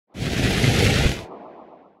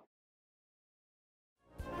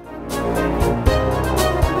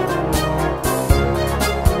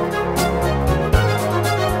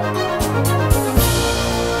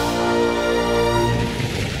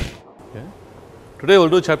Today we will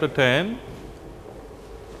do chapter 10,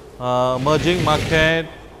 emerging market,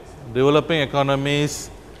 developing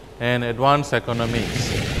economies and advanced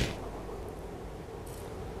economies.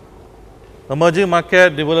 Emerging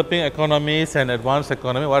market, developing economies and advanced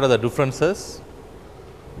economy, what are the differences?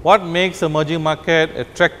 What makes emerging market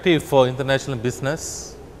attractive for international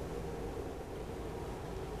business?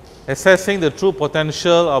 Assessing the true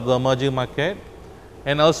potential of the emerging market,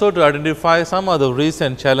 and also to identify some of the risks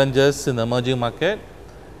and challenges in the emerging market,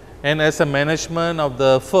 and as a management of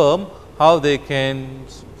the firm, how they can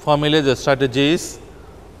formulate the strategies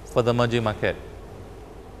for the emerging market.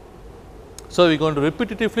 So, we are going to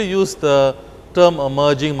repetitively use the term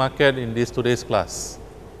emerging market in today's class.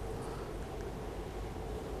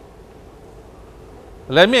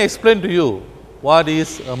 Let me explain to you what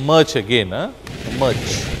is emerge again.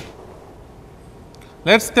 Emerge.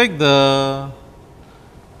 Let us take the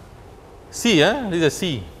sea, this is a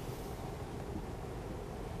sea,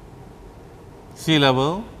 sea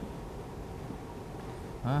level,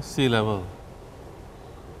 sea level.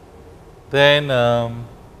 Then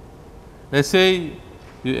let us say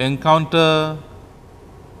you encounter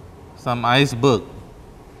some iceberg,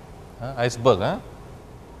 iceberg.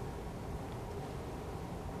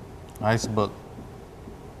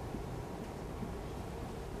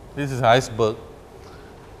 This is iceberg.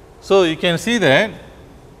 So, you can see that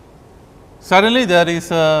suddenly there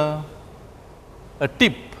is a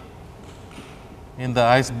tip in the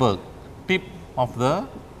iceberg, tip of the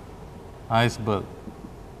iceberg,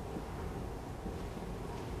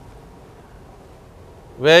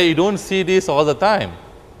 where you do not see this all the time,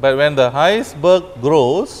 but when the iceberg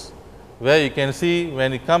grows, where you can see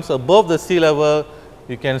when it comes above the sea level,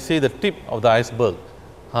 you can see the tip of the iceberg.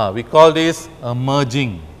 We call this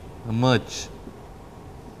emerging, emerge,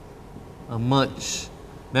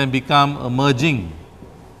 then become emerging,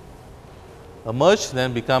 emerge,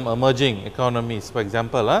 then become emerging economies, for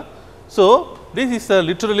example. So, this is a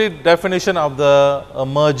literally definition of the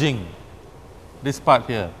emerging, this part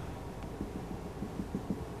here,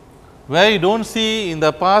 where you do not see in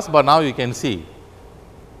the past, but now you can see.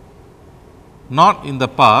 Not in the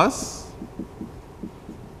past,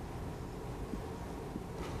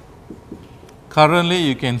 currently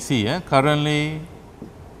you can see, currently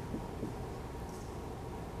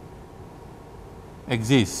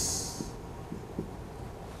exists,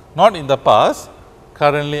 not in the past,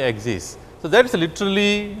 currently exists. So, that is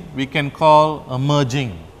literally we can call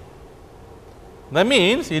emerging. That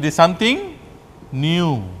means it is something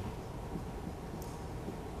new,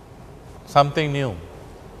 something new,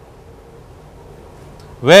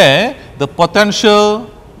 where the potential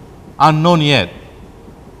unknown yet,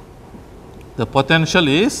 the potential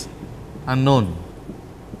is unknown.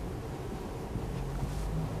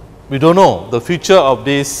 We do not know the future of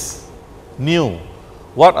this new,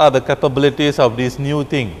 what are the capabilities of this new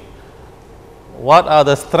thing, what are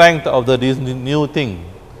the strength of this new thing.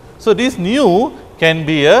 So, this new can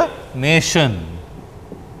be a nation,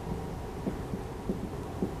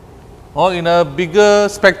 or in a bigger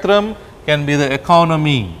spectrum can be the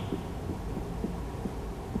economy.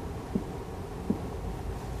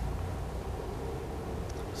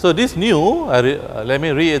 So, this new, let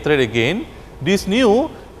me reiterate again, this new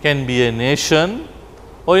can be a nation,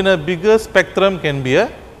 or in a bigger spectrum can be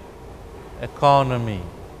a economy.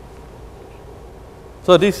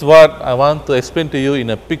 So, this is what I want to explain to you in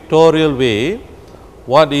a pictorial way,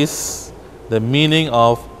 what is the meaning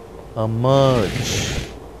of emerge.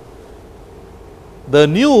 The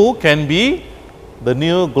new can be the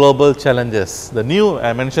new global challenges. The new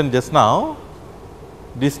I mentioned just now,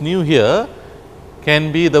 this new here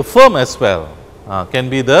can be the firm as well, can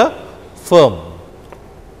be the firm,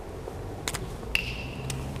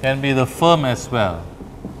 as well.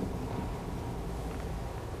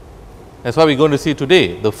 That is what we are going to see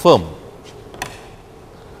today, the firm.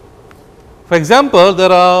 For example,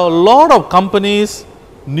 there are a lot of companies,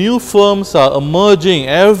 new firms are emerging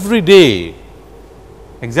every day.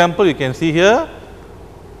 Example you can see here,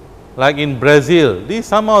 like in Brazil, these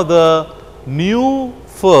some of the new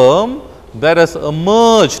firm that has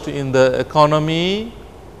emerged in the economy,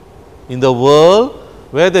 in the world,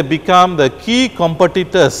 where they become the key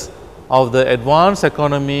competitors of the advanced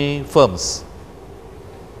economy firms.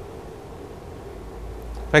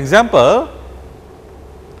 For example,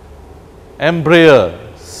 Embraer,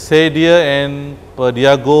 Sadia and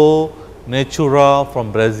Perniagaan Natura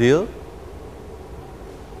from Brazil,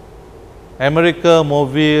 America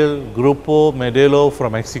Mobile, Grupo Modelo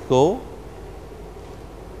from Mexico,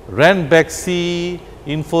 Ranbaxy,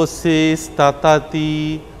 Infosys, Tata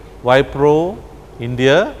T, Wipro,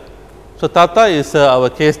 India. So, Tata is our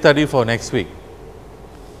case study for next week.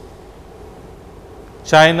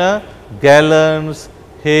 China, Gallons,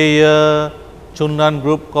 Haier, Chunnan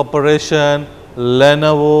Group Corporation,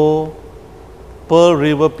 Lenovo, Pearl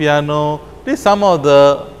River Piano. These are some of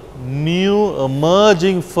the new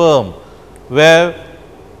emerging firms where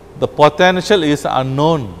the potential is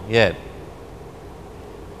unknown yet.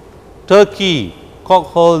 Turkey, Koch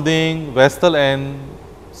Holding, Vestel and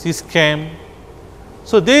Syscam.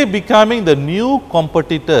 So, they becoming the new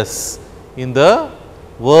competitors in the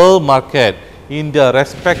world market in their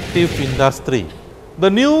respective industry. The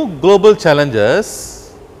new global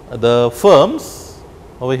challenges, the firms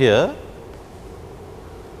over here,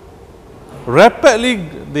 rapidly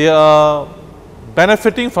they are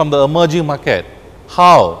benefiting from the emerging market.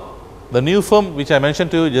 How? The new firm which I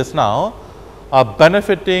mentioned to you just now are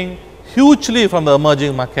benefiting hugely from the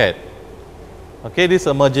emerging market. Okay, this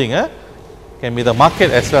emerging can be the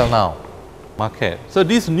market as well now. Market. So,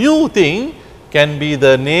 this new thing can be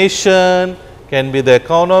the nation, can be the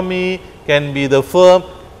economy, can be the firm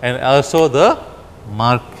and also the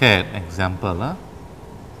market example.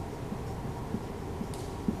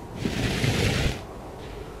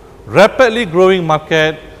 Rapidly growing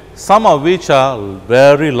market, some of which are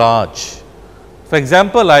very large. For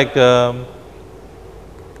example, like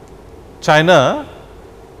China,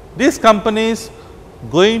 these companies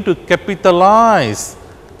going to capitalize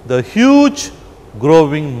the huge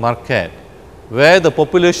growing market where the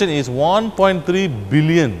population is 1.3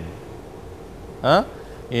 billion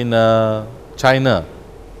in China.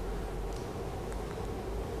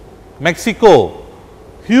 Mexico,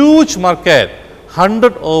 huge market,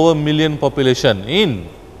 100 over million population in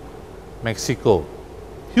Mexico,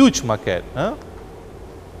 huge market.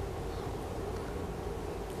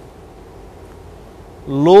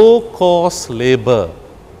 Low cost labor,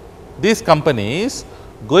 these companies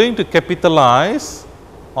going to capitalize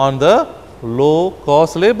on the low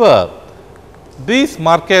cost labor. These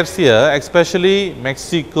markets here, especially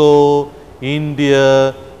Mexico,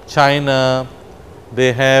 India, China,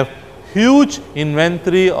 they have huge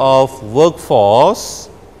inventory of workforce,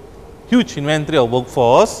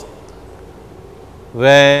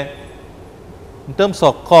 where in terms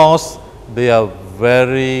of cost they are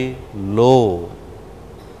very low,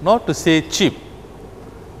 not to say cheap,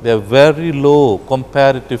 they are very low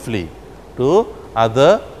comparatively to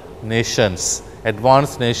other nations,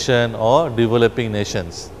 advanced nation or developing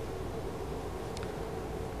nations.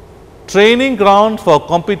 Training ground for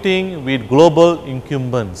competing with global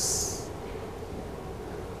incumbents.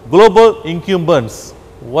 Global incumbents,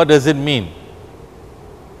 what does it mean?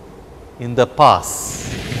 In the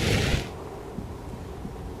past,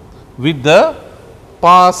 with the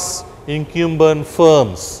past incumbent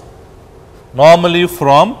firms, normally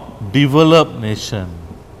from developed nation,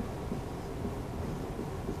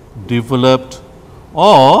 developed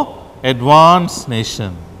or advanced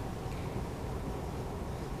nation.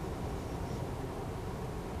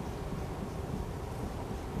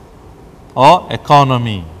 Or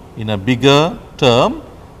economy, in a bigger term,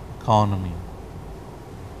 economy,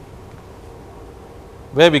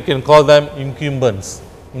 where we can call them incumbents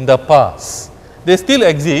in the past. They still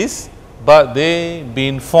exist, but they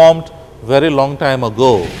been formed very long time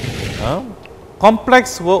ago.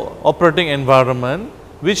 Complex operating environment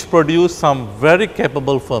which produce some very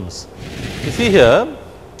capable firms. You see here,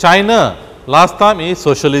 China last time is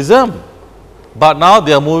socialism, but now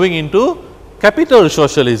they are moving into capital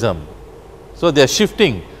socialism. So, they are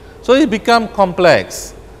shifting. So, it become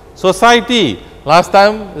complex. Society last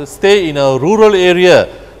time stay in a rural area,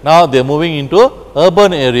 now they are moving into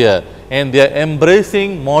urban area and they are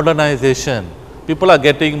embracing modernization. People are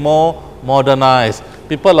getting more modernized.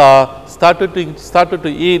 People are started to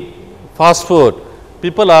eat fast food.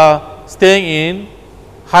 People are staying in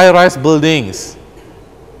high-rise buildings.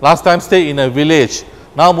 Last time stay in a village,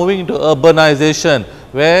 now moving into urbanization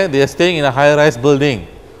where they are staying in a high-rise building.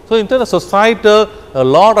 So, in terms of societal, a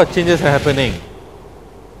lot of changes are happening.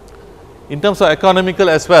 In terms of economical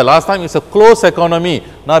as well, last time it's a closed economy,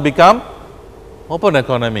 now become open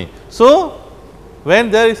economy. So, when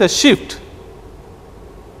there is a shift,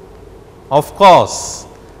 of course,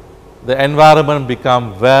 the environment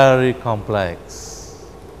become very complex.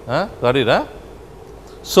 Got it?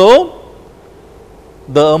 So,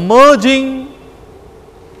 the emerging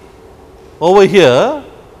over here,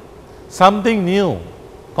 something new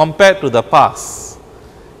compared to the past.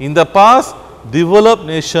 In the past, developed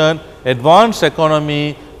nation, advanced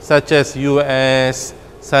economy such as US,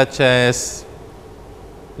 such as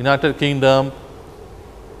United Kingdom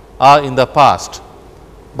are in the past,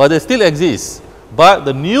 but they still exist. But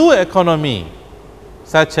the new economy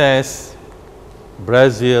such as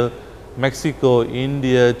Brazil, Mexico,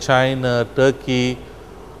 India, China, Turkey,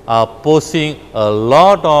 are posing a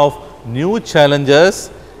lot of new challenges,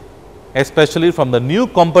 especially from the new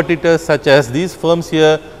competitors such as these firms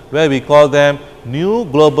here, where we call them new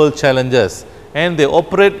global challenges, and they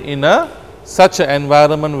operate in such an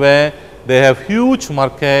environment where they have huge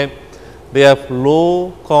market, they have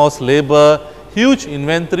low cost labor, huge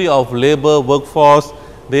inventory of labor workforce,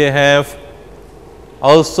 they have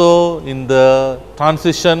also in the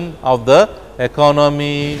transition of the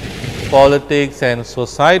economy, politics and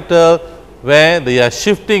societal, where they are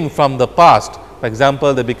shifting from the past. For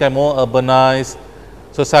example, they become more urbanized,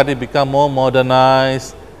 society become more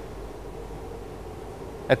modernized,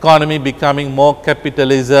 economy becoming more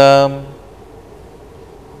capitalism,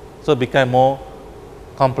 so become more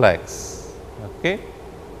complex. Okay.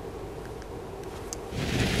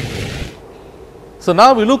 So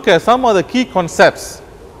now we look at some of the key concepts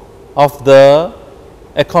of the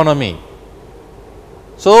economy.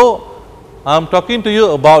 So I am talking to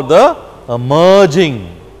you about the emerging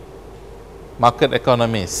market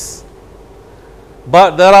economies,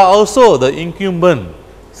 but there are also the incumbent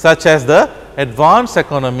such as the advanced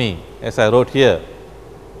economy, as I wrote here,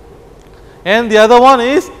 and the other one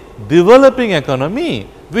is developing economy,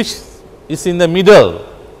 which is in the middle.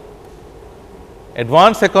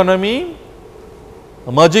 Advanced economy,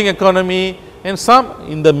 emerging economy, and some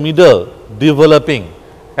in the middle, developing,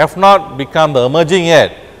 have not become the emerging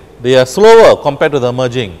yet. They are slower compared to the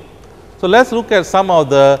emerging. So let us look at some of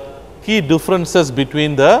the key differences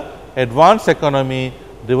between the advanced economy,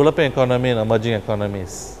 developing economy and emerging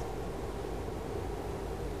economies.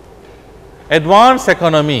 Advanced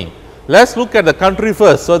economy. Let us look at the country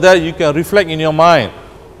first, so that you can reflect in your mind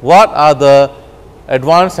what are the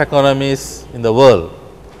advanced economies in the world.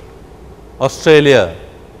 Australia.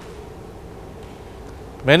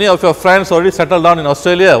 Many of your friends already settled down in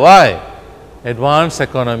Australia. Why? Advanced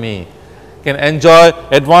economy. Can enjoy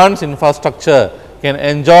advanced infrastructure, can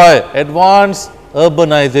enjoy advanced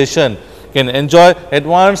urbanization, can enjoy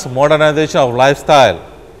advanced modernization of lifestyle.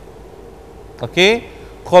 Okay?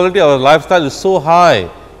 Quality of lifestyle is so high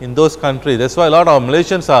in those countries. That is why a lot of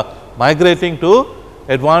Malaysians are migrating to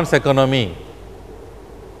advanced economy.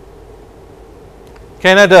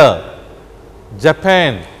 Canada,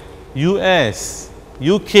 Japan, US,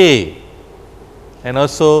 UK, and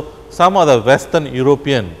also some of the Western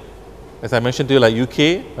European, as I mentioned to you, like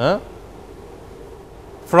UK,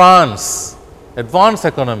 France, advanced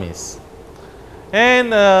economies.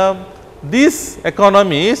 And these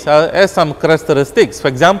economies have some characteristics. For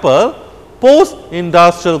example,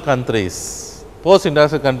 post-industrial countries.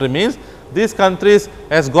 Post-industrial country means these countries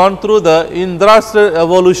has gone through the industrial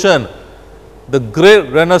evolution, the great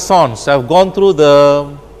renaissance, have gone through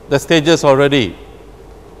the stages already,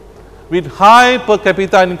 with high per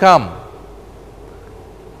capita income.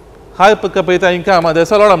 High per capita income, there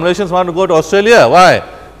is a lot of Malaysians want to go to Australia. Why?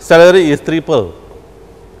 Salary is triple,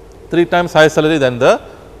 3 times higher salary than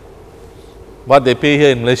what they pay here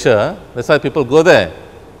in Malaysia. That is why people go there,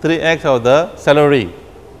 3x of the salary.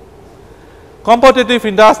 Competitive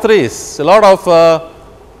industries, a lot of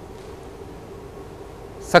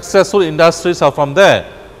successful industries are from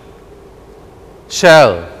there.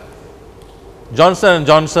 Shell, Johnson &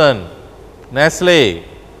 Johnson, Nestle,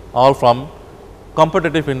 all from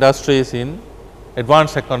competitive industries in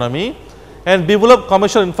advanced economy. And developed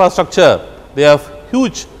commercial infrastructure, they have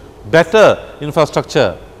huge, better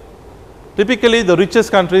infrastructure. Typically the richest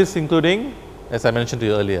countries, including, as I mentioned to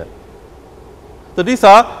you earlier. So these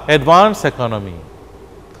are advanced economy.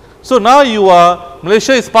 So now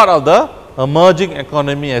Malaysia is part of the emerging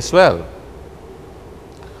economy as well.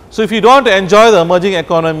 So if you don't want to enjoy the emerging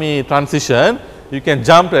economy transition, you can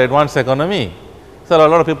jump to advanced economy. So a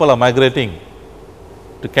lot of people are migrating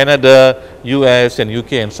to Canada, US and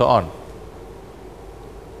UK and so on.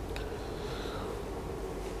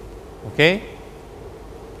 Okay.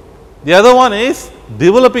 The other one is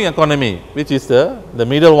developing economy, which is the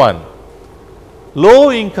middle one.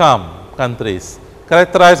 Low income countries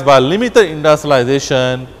characterized by limited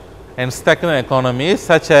industrialization and stagnant economies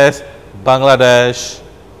such as Bangladesh,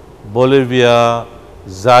 Bolivia,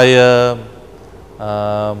 Zaire,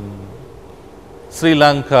 Sri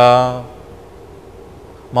Lanka,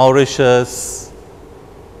 Mauritius,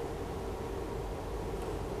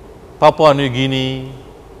 Papua New Guinea,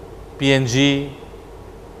 PNG,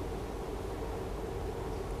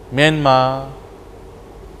 Myanmar,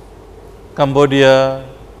 Cambodia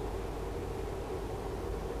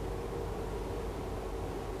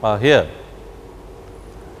are here.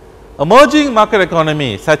 Emerging market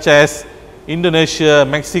economy such as Indonesia,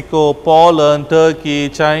 Mexico, Poland, Turkey,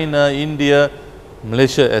 China, India,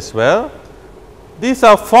 Malaysia as well. These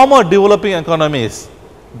are former developing economies.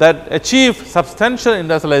 that achieve substantial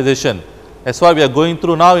industrialization. That's what we are going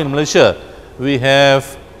through now in Malaysia. We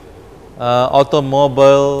have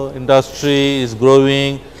automobile industry is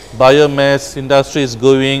growing, biomass industry is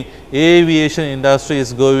growing, aviation industry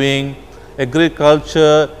is growing,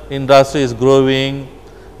 agriculture industry is growing,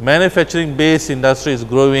 manufacturing based industry is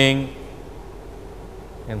growing,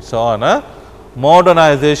 and so on.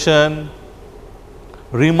 Modernization,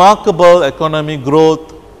 remarkable economic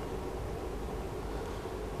growth,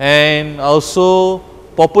 and also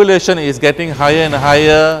population is getting higher and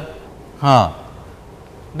higher.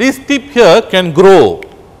 This tip here can grow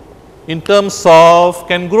in terms of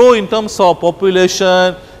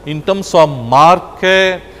population, in terms of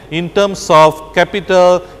market, in terms of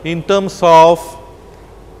capital, in terms of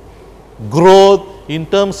growth, in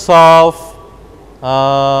terms of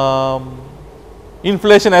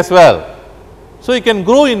inflation as well. So, it can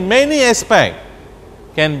grow in many aspects,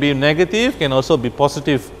 can be negative, can also be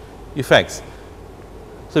positive effects.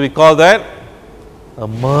 So, we call that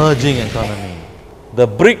emerging economy. The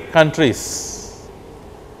BRIC countries,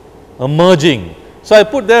 emerging. So, I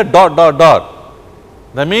put there dot dot dot.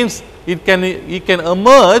 That means it can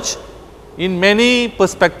emerge in many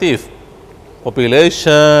perspectives: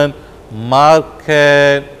 population,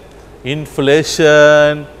 market,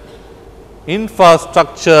 inflation,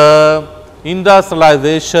 infrastructure,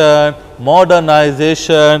 industrialization,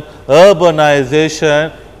 modernization,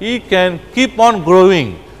 urbanization. It can keep on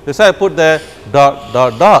growing. That's why I put there dot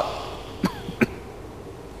dot dot.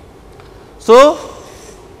 So,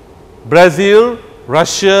 Brazil,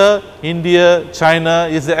 Russia, India, China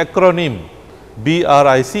is the acronym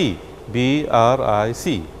BRIC,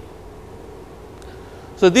 BRIC.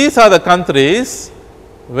 So, these are the countries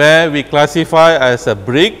where we classify as a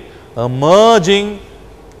BRIC, emerging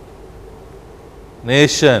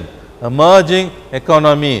nation, emerging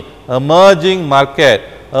economy, emerging market,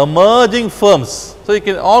 emerging firms. So, it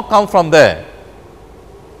can all come from there.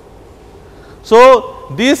 So,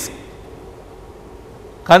 these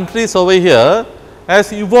countries over here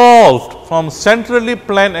has evolved from centrally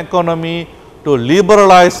planned economy to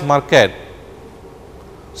liberalized market,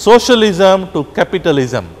 socialism to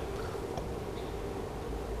capitalism.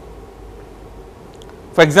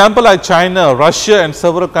 For example, like China, Russia and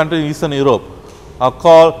several countries in Eastern Europe are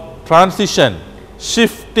called transition,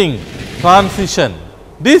 shifting, transition.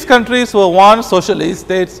 These countries were once socialist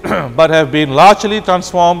states but have been largely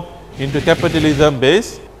transformed into capitalism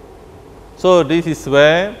based. So, this is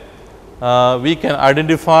where we can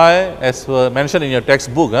identify, as mentioned in your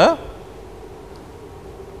textbook,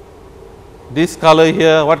 this color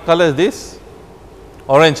here. What color is this?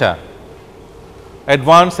 Orange.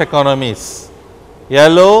 Advanced economies,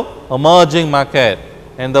 yellow emerging market,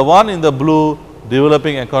 and the one in the blue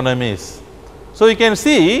developing economies. So, you can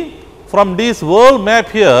see from this world map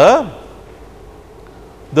here,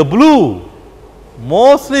 the blue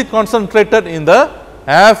mostly concentrated in the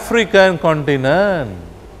African continent,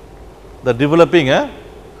 the developing,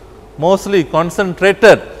 mostly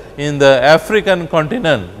concentrated in the African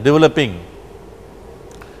continent, developing,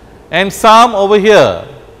 and some over here,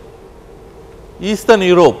 Eastern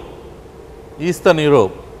Europe,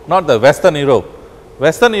 not the Western Europe.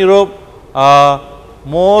 Western Europe are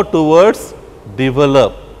more towards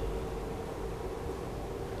developed.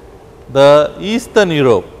 The Eastern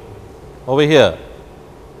Europe over here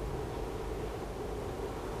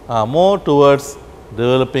are more towards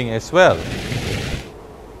developing as well.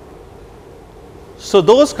 So,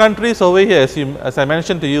 those countries over here, as I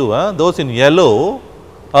mentioned to you, those in yellow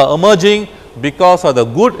are emerging because of the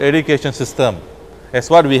good education system, as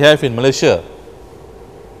what we have in Malaysia.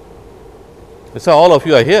 That's why all of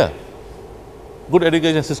you are here. Good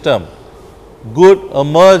education system, good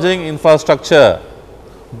emerging infrastructure,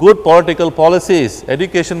 good political policies,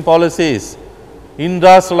 education policies,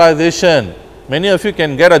 industrialization. Many of you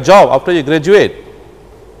can get a job after you graduate.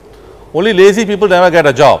 Only lazy people never get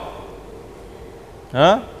a job.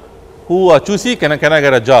 Who are choosy cannot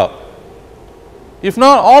get a job. If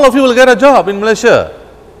not, all of you will get a job in Malaysia.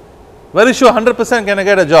 Very sure, 100% can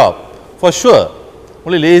get a job, for sure.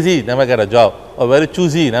 Only lazy never get a job, or very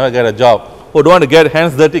choosy never get a job, or don't want to get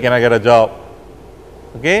hands dirty cannot get a job.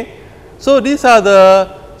 Okay? So, these are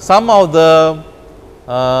some of the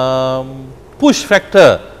push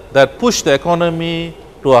factor that push the economy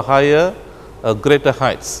to a higher, greater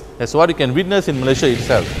heights. That's what you can witness in Malaysia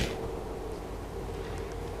itself.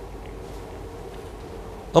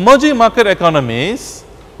 Emerging market economies,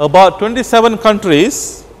 about 27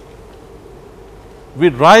 countries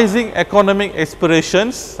with rising economic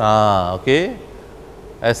aspirations. Okay.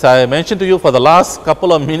 As I mentioned to you for the last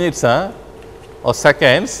couple of minutes or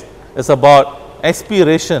seconds, it's about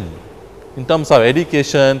aspiration in terms of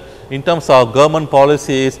education, in terms of government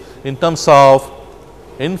policies, in terms of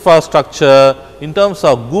infrastructure, in terms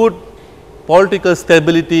of good political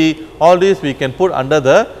stability, all these we can put under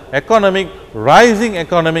the rising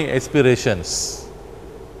economic aspirations.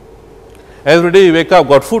 Every day you wake up,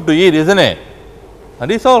 got food to eat, isn't it? And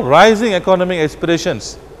these are rising economic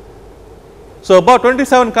aspirations. So, about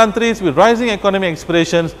 27 countries with rising economic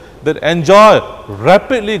aspirations that enjoy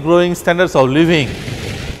rapidly growing standards of living.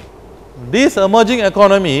 These emerging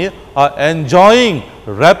economies are enjoying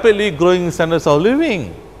rapidly growing standards of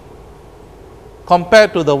living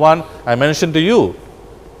compared to the one I mentioned to you,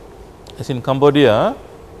 as in Cambodia.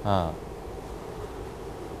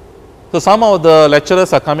 So, some of the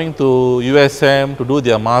lecturers are coming to USM to do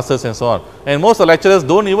their masters and so on, and most of the lecturers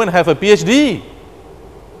do not even have a PhD,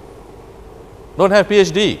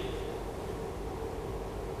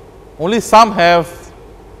 only some have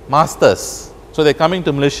masters. So, they are coming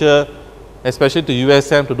to Malaysia, especially to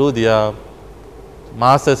USM, to do their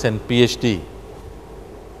masters and PhD.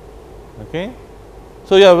 Okay.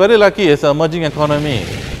 So, you are very lucky as an emerging economy.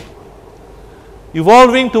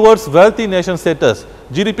 Evolving towards wealthy nation status,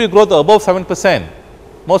 GDP growth above 7%.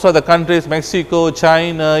 Most of the countries, Mexico,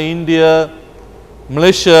 China, India,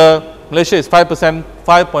 Malaysia is 5%,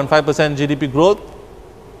 5.5% GDP growth.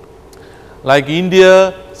 Like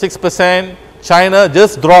India, 6%, China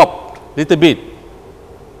just dropped little bit,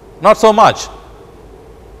 not so much.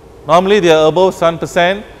 Normally they are above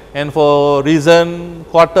 7%, and for recent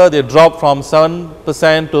quarter they dropped from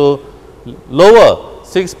 7% to lower,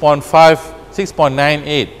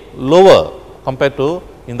 6.98, lower compared to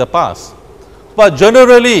in the past. But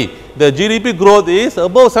generally the GDP growth is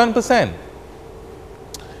above 7%.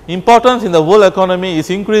 Importance in the world economy is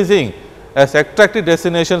increasing as attractive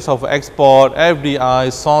destinations of export, FDI,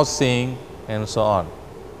 sourcing and so on.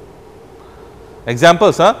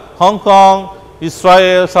 Examples, Hong Kong,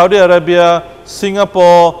 Israel, Saudi Arabia,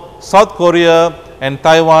 Singapore, South Korea and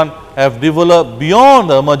Taiwan have developed beyond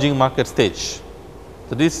the emerging market stage.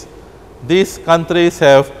 So, these countries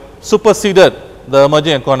have superseded the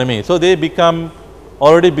emerging economy. So, they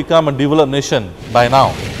already become a developed nation by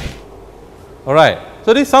now. Alright.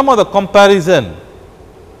 So, this is some of the comparison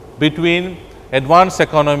between advanced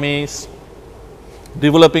economies,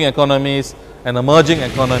 developing economies and emerging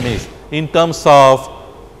economies in terms of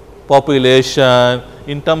population,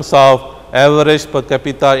 in terms of average per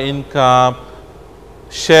capita income,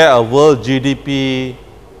 share of world GDP,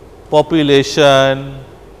 population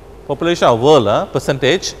of world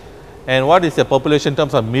percentage, and what is the population in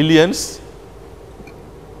terms of millions,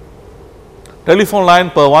 telephone line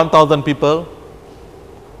per 1000 people,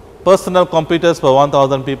 personal computers per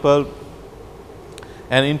 1000 people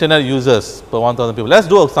and internet users per 1000 people. Let us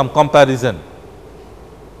do some comparison.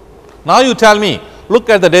 Now, you tell me, look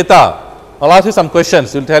at the data, I will ask you some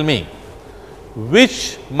questions, you will tell me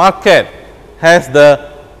which market has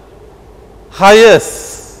the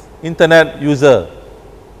highest internet user?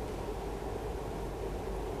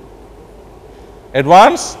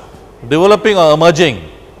 Advanced, developing or emerging?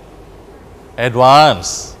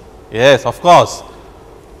 Advanced, yes, of course.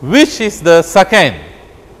 Which is the second?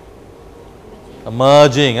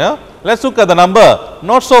 Emerging. Let us look at the number,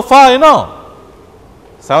 not so far,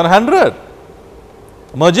 700.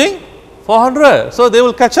 Emerging 400. So, they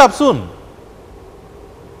will catch up soon.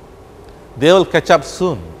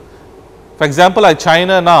 For example, like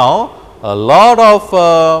China now, a lot of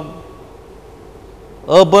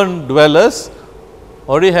urban dwellers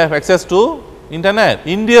already have access to internet.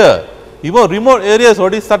 India, even remote areas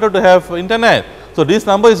already started to have internet. So, this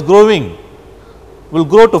number is growing, will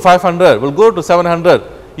grow to 500, will go to 700,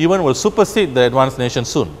 even will supersede the advanced nation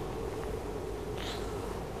soon.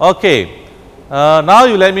 Okay. Now,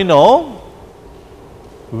 you let me know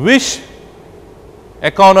which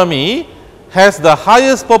economy has the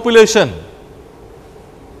highest population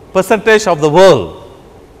percentage of the world.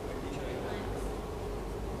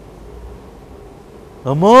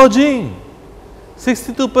 Emerging.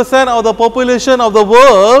 62% of the population of the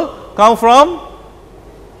world come from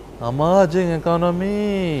emerging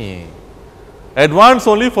economy. Advanced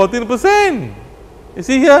only 14%. You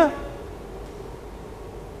see here?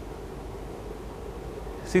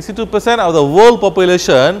 62% of the world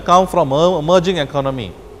population come from emerging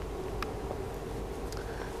economy.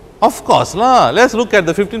 Of course, let us look at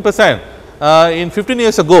the 15%. In 15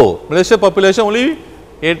 years ago, Malaysia population only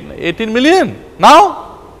 18 million.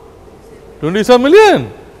 Now, 27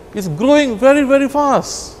 million. It is growing very, very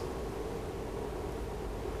fast.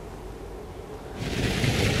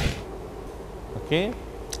 Okay.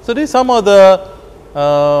 So, these are some of the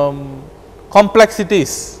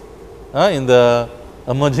complexities in the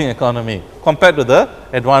emerging economy compared to the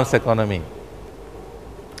advanced economy.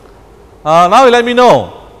 Now, let me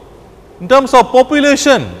know, in terms of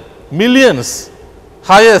population, millions,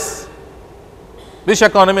 highest, which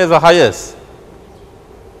economy is the highest?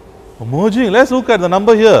 Emerging. Let us look at the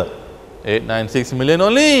number here, 896 million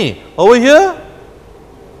only. Over here,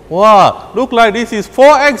 wow, look like this is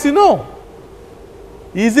 4x, you know,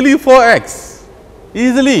 easily 4x,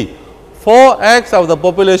 easily 4x of the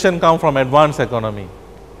population come from advanced economy.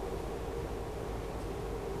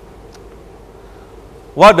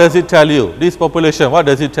 What does it tell you? This population, what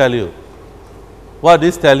does it tell you? What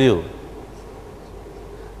does this tell you?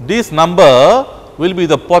 This number will be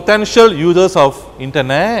the potential users of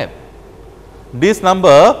internet. This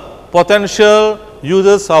number, potential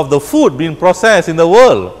users of the food being processed in the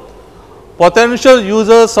world, potential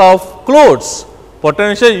users of clothes,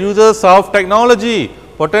 potential users of technology,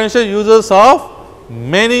 potential users of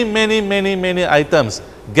many items,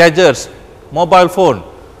 gadgets, mobile phone.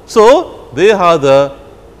 So, they are the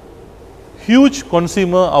huge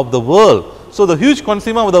consumer of the world. So, the huge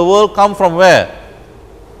consumer of the world come from where?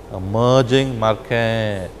 Emerging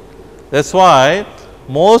market. That is why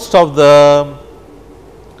most of the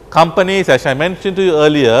companies, as I mentioned to you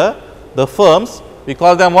earlier, the firms, we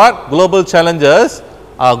call them what? Global challengers,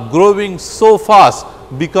 are growing so fast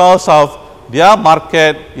because of their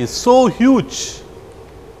market is so huge.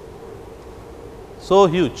 So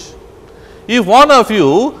huge. If one of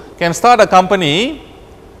you can start a company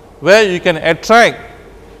where you can attract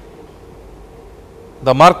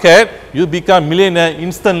the market, you become millionaire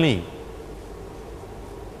instantly.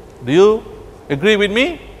 Do you agree with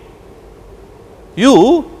me?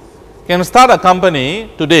 You can start a company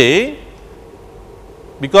today,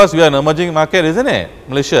 because we are an emerging market, isn't it,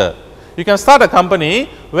 Malaysia? You can start a company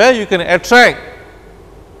where you can attract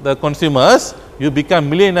the consumers, you become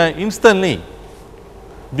millionaire instantly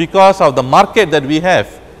because of the market that we have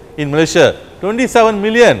in Malaysia, 27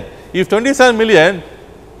 million. If 27 million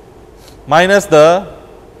minus the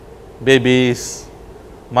babies,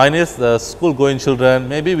 minus the school going children,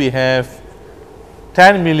 maybe we have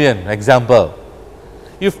 10 million example.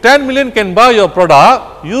 If 10 million can buy your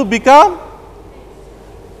product, you become,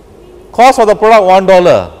 cost of the product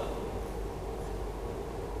 $1.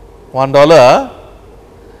 $1.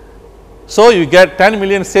 So, you get 10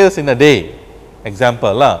 million sales in a day,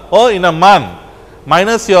 example, or in a month,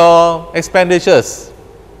 minus your expenditures,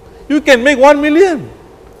 you can make 1 million.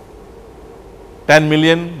 10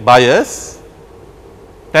 million buyers,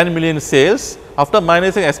 10 million sales, after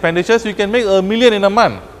minusing expenditures, you can make a million in a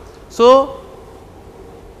month. So,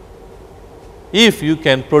 if you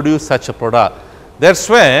can produce such a product, that is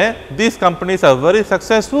where these companies are very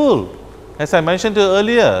successful, as I mentioned to you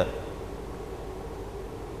earlier.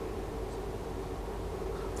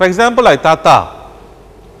 For example, like Tata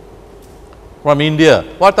from India,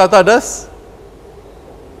 what Tata does?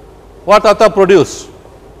 What Tata produce?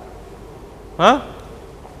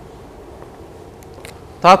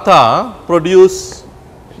 Tata produce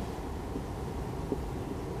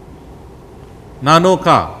nano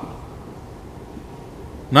car.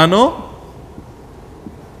 Nano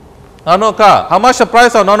car. How much the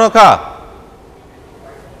price of nano car?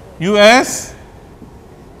 US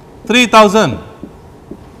 3,000.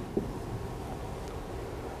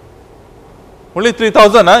 Only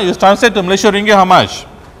 3,000. You translate to Malaysia ringgit, how much?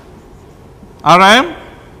 RM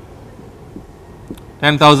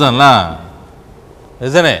 10,000 lah,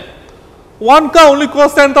 isn't it? One car only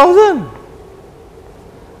costs 10,000.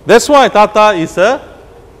 That's why Tata is a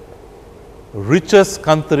richest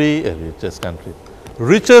company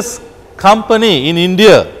in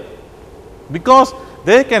India, because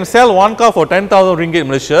they can sell one car for 10,000 ringgit in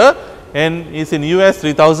Malaysia and is in US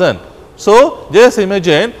 3,000. So, just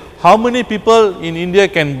imagine how many people in India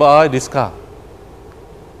can buy this car.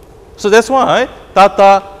 So, that is why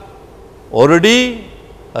Tata already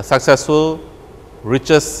a successful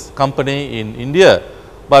richest company in India,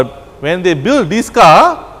 but when they build this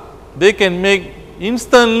car, they can make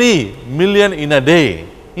instantly million in a day,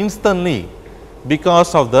 instantly,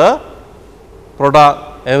 because of the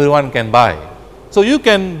product everyone can buy. So, you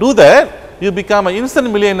can do that, you become an instant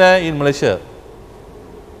millionaire in Malaysia.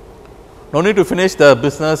 No need to finish the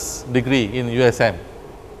business degree in USM,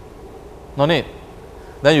 no need.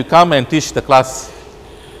 Then you come and teach the class,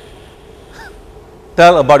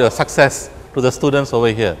 tell about your success to the students over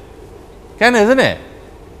here. Can, isn't it?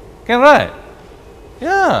 Can, right?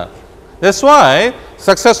 Yeah. That's why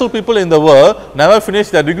successful people in the world never finish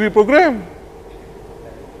their degree program,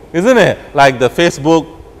 isn't it? Like the Facebook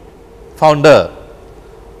founder,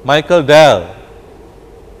 Michael Dell,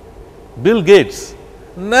 Bill Gates,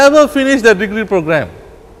 never finish their degree program,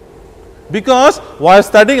 because while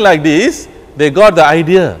studying like this, they got the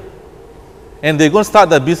idea and they go and start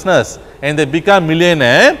the business and they become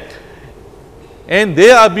millionaire, and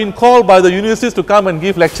they are being called by the universities to come and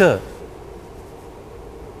give lecture,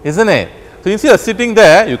 isn't it? So, instead of sitting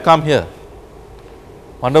there, you come here.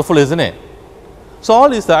 Wonderful, isn't it? So,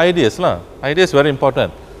 all is the ideas, idea is very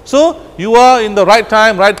important. So, you are in the right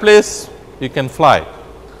time, right place, you can fly.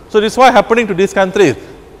 So, this is what happening to these countries,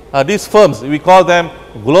 these firms, we call them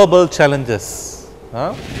global challenges.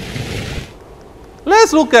 Let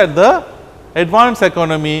us look at the advanced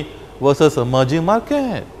economy versus emerging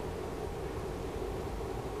market.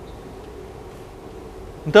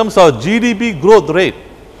 In terms of GDP growth rate,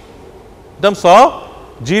 in terms of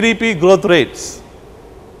GDP growth rates,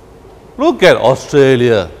 look at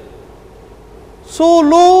Australia, so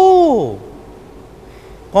low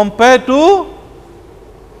compared to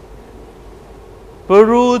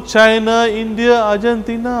Peru, China, India,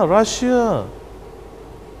 Argentina, Russia.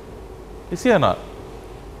 You see or not?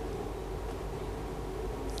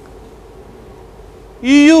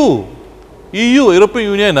 EU,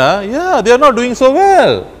 European Union, yeah, they are not doing so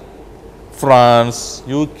well. France,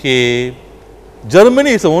 UK,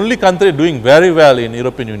 Germany is the only country doing very well in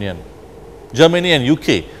European Union. Germany and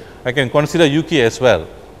UK, I can consider UK as well,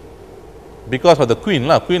 because of the Queen,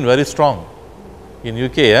 Queen very strong in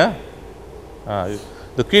UK.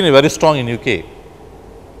 The Queen is very strong in UK.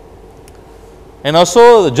 And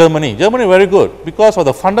also Germany very good because of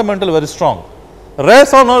the fundamental very strong.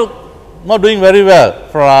 Rest are not doing very well.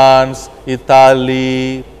 France,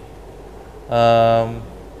 Italy,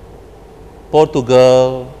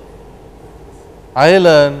 Portugal,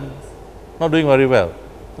 Ireland, not doing very well.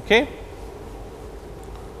 Okay.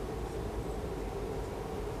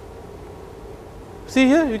 See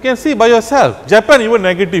here, you can see by yourself, Japan even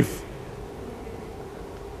negative.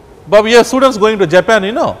 But we have students going to Japan,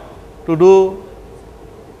 to do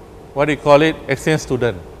what do you call it, exchange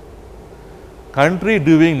student. Country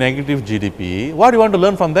doing negative GDP, what do you want to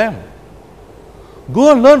learn from them? Go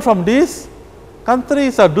and learn from these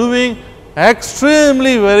countries are doing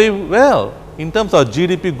extremely very well in terms of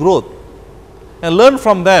GDP growth, and learn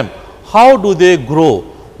from them. How do they grow?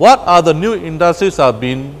 What are the new industries are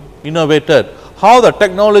being innovated? How the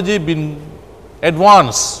technology been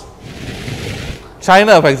advanced?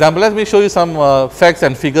 China, for example, let me show you some facts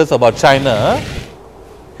and figures about China.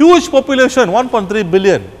 Huge population, 1.3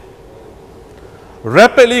 billion.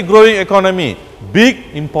 Rapidly growing economy, big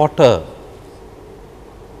importer.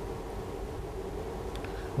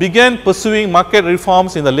 Began pursuing market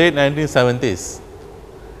reforms in the late 1970s.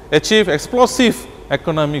 Achieved explosive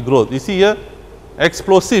economic growth. You see here,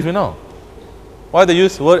 explosive, Why they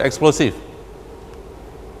use the word explosive?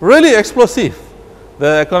 Really explosive,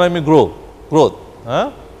 the economic growth.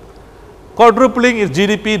 Quadrupling its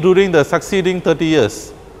GDP during the succeeding 30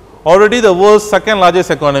 years. Already the world's second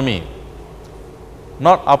largest economy.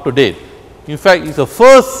 Not up to date. In fact, it's the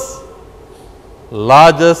first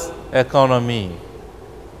largest economy.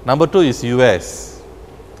 Number 2 is US.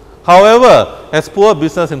 However, has poor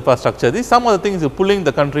business infrastructure. These some of the things are pulling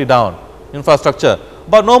the country down, infrastructure.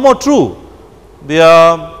 But no more true.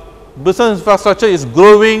 Their business infrastructure is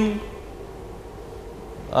growing,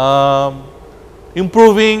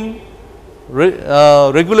 improving,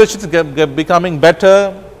 regulations becoming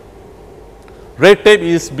better, red tape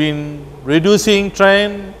is been reducing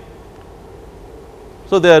trend.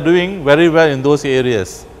 So, they are doing very well in those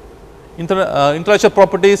areas. Intellectual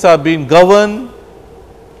properties are being governed,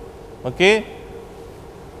 okay,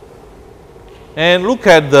 and look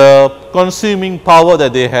at the consuming power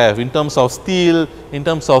that they have in terms of steel, in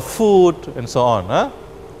terms of food and so on.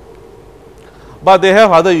 But they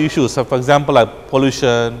have other issues, for example, like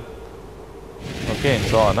pollution, okay, and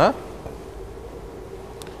so on.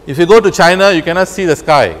 If you go to China, you cannot see the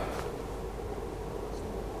sky.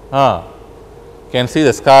 Can see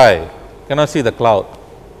the sky, cannot see the cloud,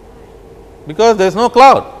 because there is no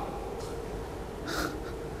cloud,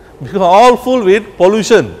 because all full with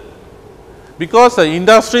pollution. Because the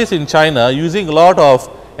industries in China using a lot of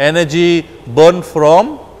energy burned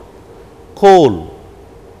from coal.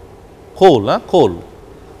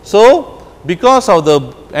 So, because of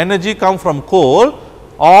the energy come from coal,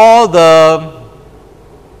 all the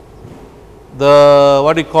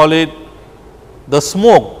what do you call it, the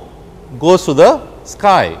smoke goes to the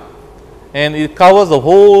sky and it covers the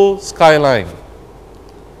whole skyline.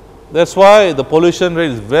 That is why the pollution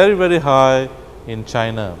rate is very, very high in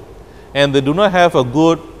China, and they do not have a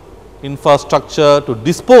good infrastructure to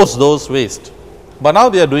dispose those waste. But now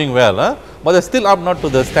they are doing well, but they are still up not to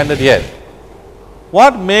the standard yet.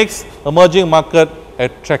 What makes emerging market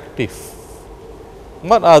attractive.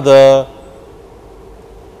 What are the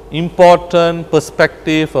important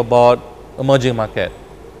perspective about emerging market?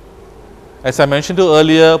 As I mentioned to you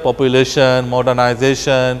earlier, population,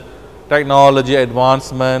 modernization, technology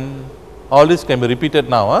advancement, all this can be repeated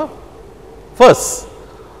now. First,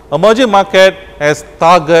 emerging market as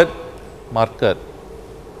target market.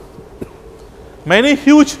 Many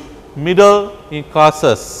huge middle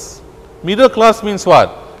classes. Middle class means what?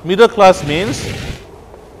 Middle class means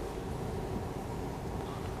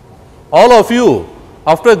all of you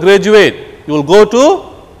after graduate you will go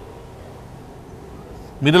to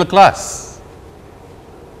middle class.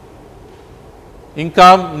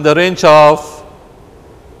 Income in the range of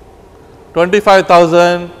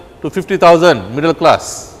 25,000 to 50,000, middle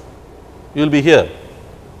class, you will be here.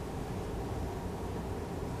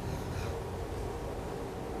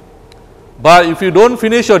 But if you do not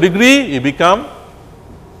finish your degree, you become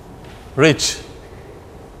rich.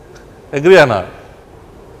 Agree or not?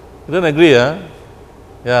 You don't agree, huh?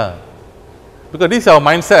 Yeah. Because this is our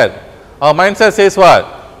mindset. Our mindset says what?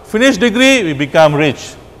 Finish degree, we become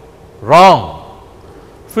rich. Wrong.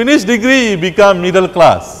 Finish degree, you become middle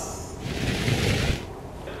class.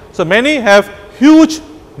 So many have huge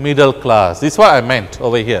middle class. This is what I meant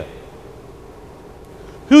over here.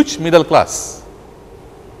 Huge middle class.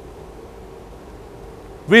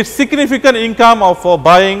 With significant income for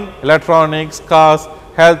buying electronics, cars,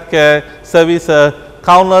 healthcare, services,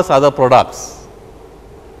 countless other products.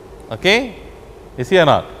 Okay? You see or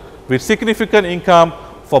not? With significant income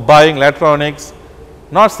for buying electronics,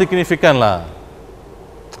 not significant lah,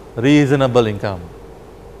 reasonable income.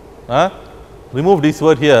 Remove this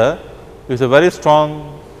word here, it's a very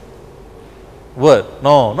strong word.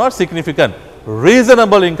 No, not significant,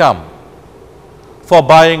 reasonable income for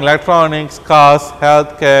buying electronics, cars,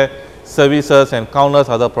 healthcare, services and countless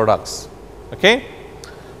other products. Okay?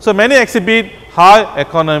 So many exhibit high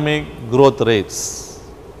economic growth rates.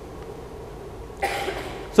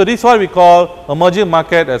 So this is what we call emerging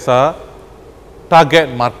market as a target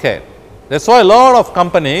market. That's why a lot of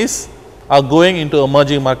companies are going into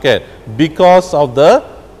emerging market because of the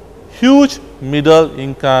huge middle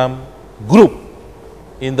income group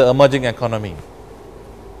in the emerging economy.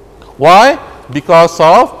 Why? Because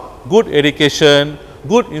of good education,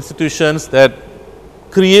 good institutions that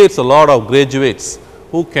creates a lot of graduates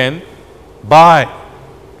who can buy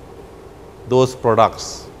those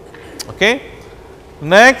products. Okay?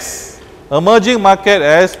 Next, emerging market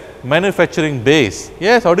as manufacturing base.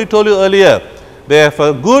 Yes, I already told you earlier, they have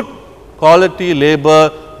a good quality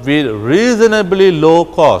labor with reasonably low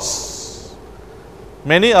costs.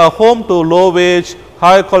 Many are home to low wage,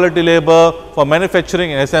 high quality labor for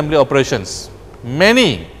manufacturing and assembly operations.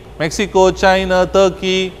 Many, Mexico, China,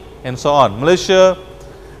 Turkey and so on, Malaysia.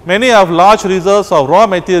 Many have large reserves of raw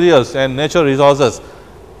materials and natural resources,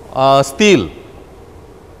 steel,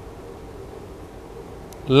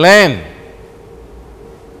 land,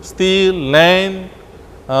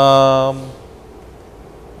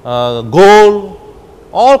 gold,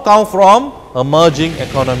 all come from emerging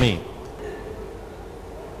economy.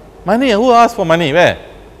 Money, who asked for money? Where?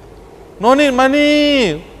 No need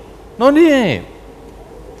money, no need.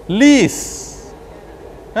 Lease.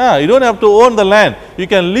 You don't have to own the land, you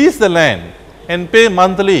can lease the land and pay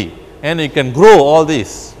monthly and you can grow all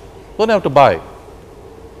this. Don't have to buy.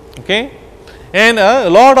 Okay? And a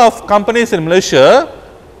lot of companies in Malaysia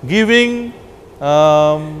giving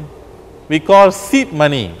we call seed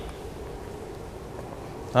money.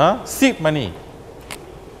 Seed money.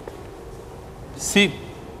 Seed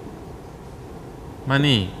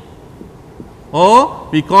money. Or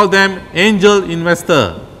we call them angel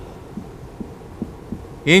investor.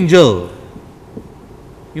 Angel.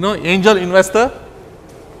 You know angel investor?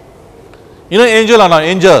 You know angel or not?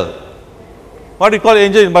 Angel. What do you call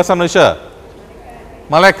angel in Bahasa Malaysia?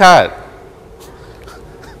 Malaikat.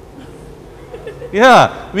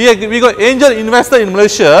 Yeah, we got angel investor in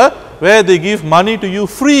Malaysia where they give money to you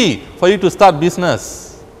free for you to start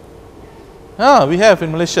business. We have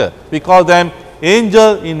in Malaysia. We call them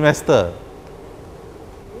angel investor.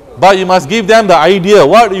 But you must give them the idea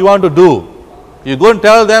what you want to do. You go and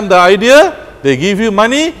tell them the idea, they give you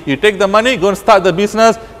money, you take the money, go and start the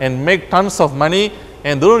business and make tons of money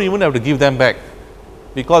and don't even have to give them back.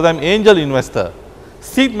 We call them angel investor.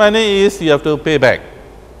 Seed money is you have to pay back.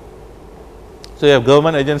 So you have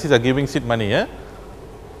government agencies are giving seed money.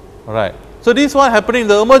 Alright. So this is what happening in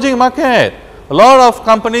the emerging market. A lot of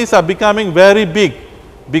companies are becoming very big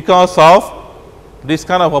because of this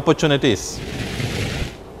kind of opportunities.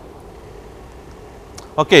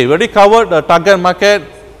 Okay, we already covered the target market,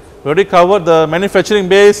 we already covered the manufacturing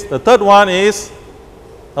base. The third one is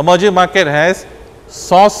emerging market has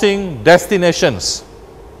sourcing destinations.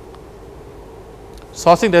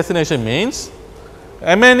 Sourcing destination means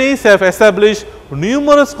MNEs have established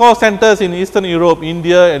numerous call centers in Eastern Europe,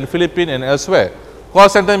 India and Philippines and elsewhere. Call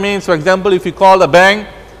center means, for example, if you call a bank,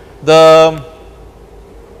 the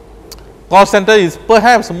call center is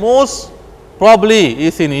perhaps most probably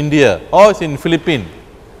is in India or is in Philippines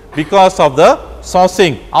because of the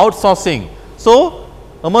sourcing, outsourcing. So,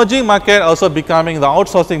 emerging market also becoming the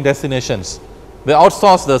outsourcing destinations. They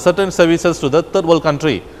outsource the certain services to the third world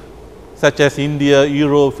country such as India,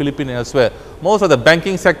 Europe, Philippines and elsewhere. Most of the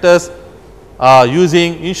banking sectors are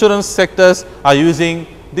using, insurance sectors are using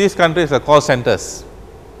these countries as call centers.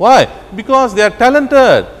 Why? Because they are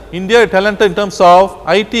talented. India is talented in terms of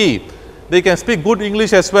IT. They can speak good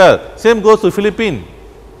English as well. Same goes to Philippines.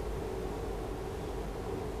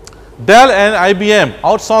 Dell and IBM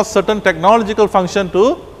outsource certain technological function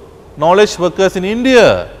to knowledge workers in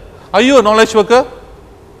India. Are you a knowledge worker?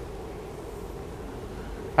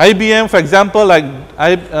 IBM, for example, like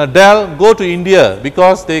Dell go to India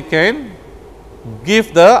because they can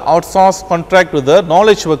give the outsourced contract to the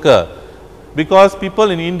knowledge worker, because people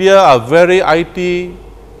in India are very IT,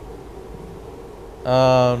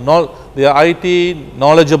 they are IT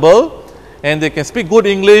knowledgeable and they can speak good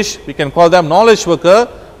English. We can call them knowledge worker,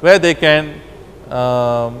 where they can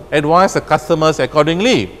advise the customers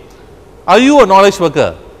accordingly. Are you a knowledge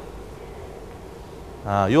worker?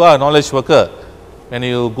 You are a knowledge worker when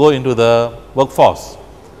you go into the workforce.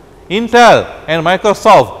 Intel and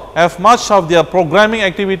Microsoft have much of their programming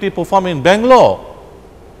activity performed in Bangalore,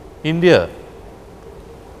 India,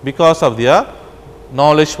 because of their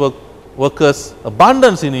knowledge workers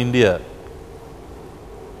abundance in India.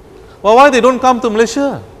 Well, why they don't come to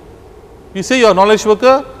Malaysia? You say you are a knowledge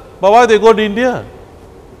worker, but why they go to India?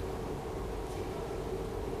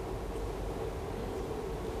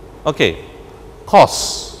 Okay,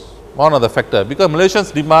 costs. One of the factor, because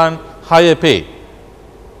Malaysians demand higher pay.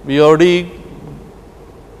 We already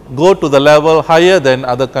go to the level higher than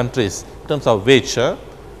other countries in terms of wage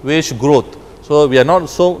growth. So we are not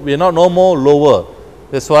no more lower.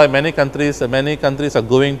 That's why many countries are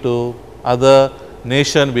going to other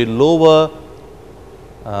nation with lower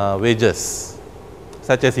wages,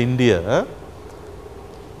 such as India.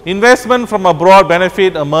 Investment from abroad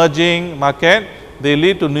benefit emerging market. They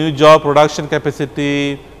lead to new job production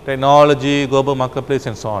capacity, technology, global marketplace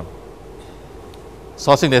and so on.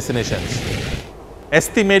 Sourcing destinations.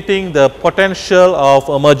 Estimating the potential of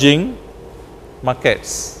emerging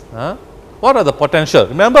markets. What are the potential?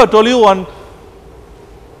 Remember I told you one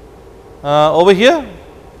over here,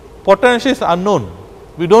 potential is unknown.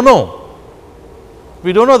 We don't know.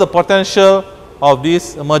 We don't know the potential of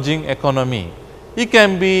this emerging economy. It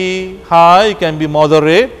can be high, it can be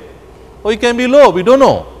moderate, or it can be low. We don't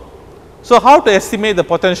know. So, how to estimate the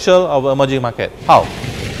potential of emerging market? How?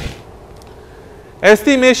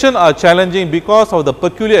 Estimation are challenging because of the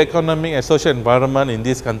peculiar economic and social environment in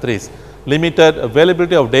these countries. Limited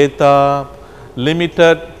availability of data,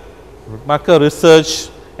 limited market research,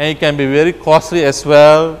 and it can be very costly as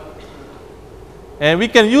well. And we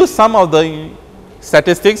can use some of the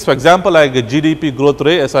statistics, for example, like a GDP growth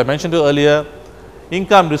rate, as I mentioned earlier,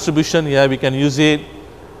 income distribution, here we can use it,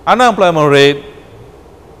 unemployment rate,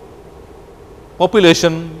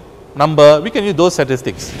 population number, we can use those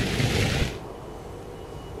statistics.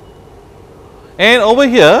 And over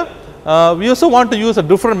here, we also want to use a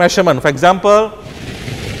different measurement. For example,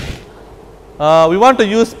 we want to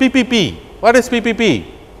use PPP. What is PPP?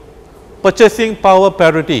 Purchasing power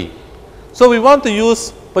parity. So, we want to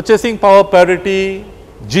use purchasing power parity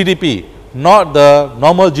GDP, not the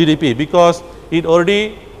normal GDP, because it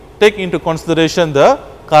already take into consideration the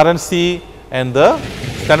currency and the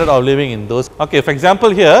standard of living in those. Okay, for example,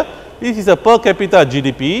 here this is a per capita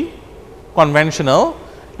GDP conventional.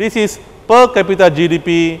 This is per capita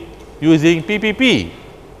GDP using PPP.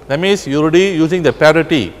 That means you are already using the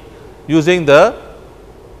parity, using the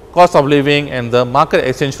cost of living and the market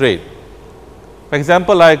exchange rate. For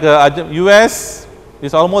example, like US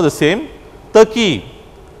is almost the same. Turkey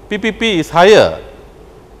PPP is higher.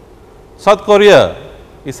 South Korea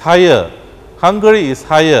is higher. Hungary is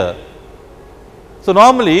higher. So,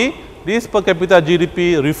 normally this per capita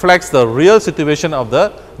GDP reflects the real situation of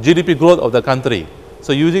the GDP growth of the country.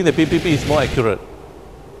 So, using the PPP is more accurate.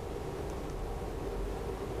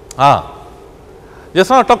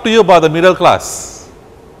 Just want to talk to you about the middle class.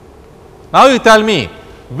 Now, you tell me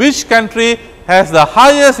which country has the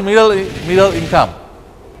highest middle income.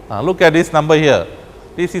 Look at this number here.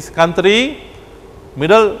 This is country,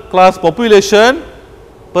 middle class population,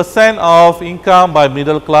 percent of income by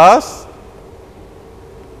middle class.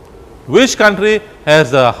 Which country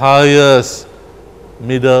has the highest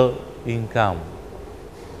middle income?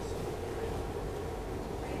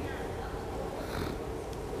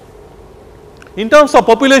 In terms of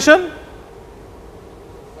population,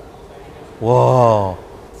 wow,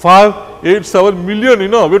 587 million, we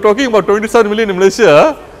are talking about 27 million in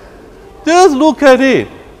Malaysia. Just look at it,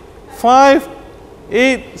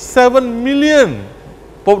 587 million,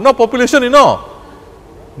 not population,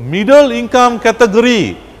 middle income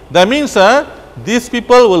category. That means these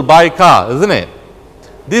people will buy car, isn't it?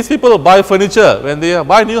 These people will buy furniture. When they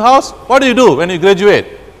buy new house, what do you do when you graduate?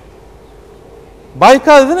 Buy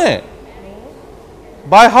car, isn't it?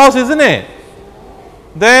 Buy house, isn't it?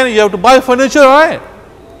 Then you have to buy furniture, right?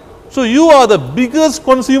 So you are the biggest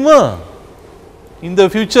consumer in the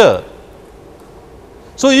future.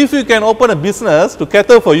 So if you can open a business to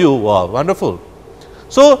cater for you, wow, wonderful.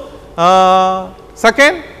 So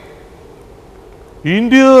second,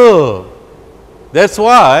 India. That's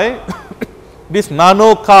why this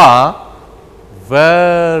nano car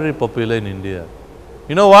very popular in India.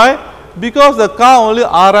 You know why? Because the car only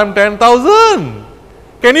RM 10,000.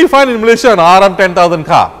 Can you find in Malaysia an RM 10,000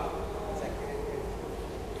 car?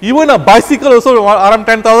 Even a bicycle also RM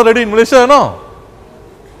 10,000 already in Malaysia, no?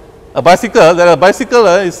 A bicycle,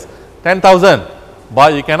 is 10,000,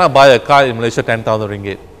 but you cannot buy a car in Malaysia 10,000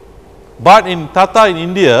 ringgit. But in Tata in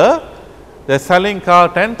India, they are selling car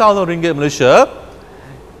 10,000 ringgit in Malaysia.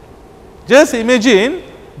 Just imagine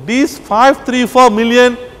these 534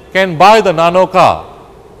 million can buy the nano car.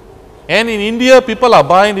 And in India, people are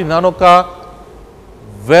buying the nano car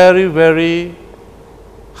very, very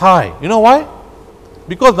high. You know why?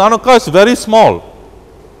 Because nano car is very small.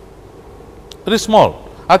 Very small.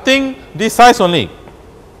 I think this size only.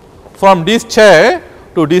 From this chair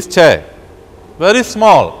to this chair. Very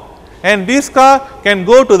small. And this car can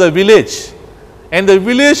go to the village. And the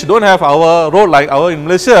village don't have our road like our in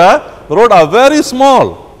Malaysia. The road are very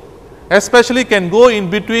small. Especially can go in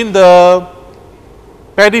between the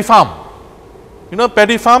paddy farm. You know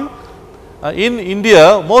paddy farm? In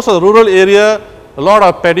India, most of the rural area, a lot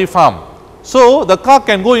of paddy farm. So the car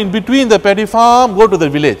can go in between the paddy farm, go to the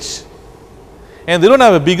village. And they don't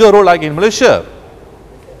have a bigger road like in Malaysia.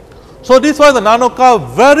 So this is why the nano car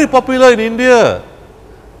very popular in India.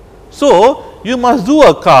 So you must do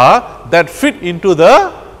a car that fit into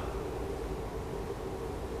the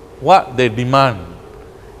what they demand,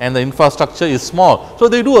 and the infrastructure is small. So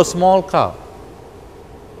they do a small car.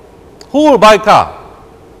 Who will buy car?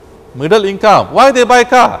 Middle income. Why they buy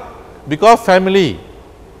car? Because family.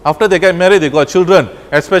 After they get married, they got children.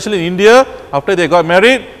 Especially in India, after they got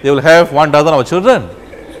married, they will have 1 dozen of children.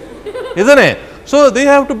 Isn't it? So they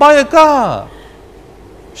have to buy a car.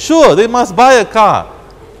 Sure, they must buy a car.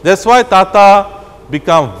 That's why Tata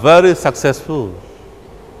become very successful.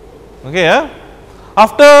 Okay, yeah?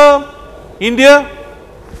 After India,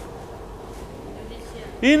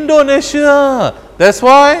 Indonesia. That's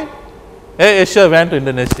why Asia went to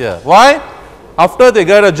Indonesia. Why? After they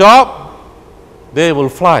get a job, they will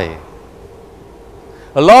fly.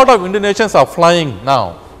 A lot of Indonesians are flying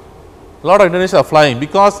now. A lot of Indonesians are flying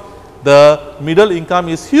because the middle income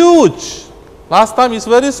is huge. Last time is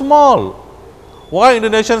very small. Why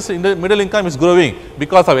Indonesians middle income is growing?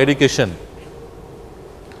 Because of education.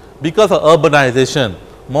 Because of urbanization,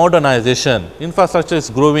 modernization, infrastructure is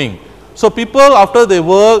growing. So people after they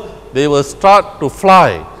work, they will start to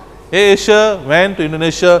fly. Asia went to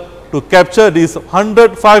Indonesia to capture these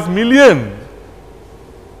 105 million.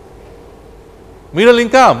 Middle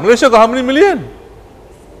income, Malaysia got how many million?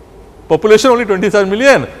 Population only 27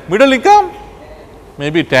 million. Middle income?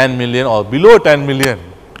 Maybe 10 million or below 10 million.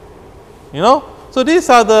 You know? So these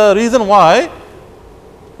are the reason why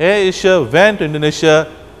Asia went to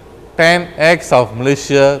Indonesia, 10x of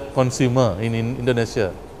Malaysia consumer in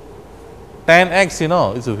Indonesia. 10x, you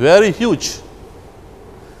know, it's very huge.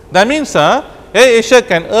 That means Asia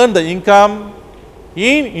can earn the income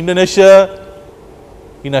in Indonesia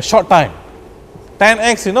in a short time.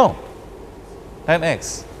 10x, you know,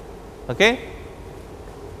 10x. Okay.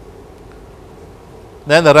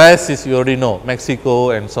 Then the rest is you already know,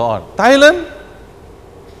 Mexico and so on. Thailand,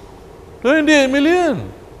 28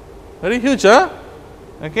 million, very huge, huh?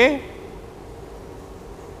 Okay.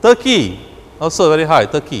 Turkey, also very high,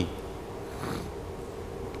 Turkey.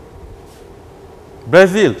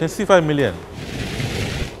 Brazil, 65 million.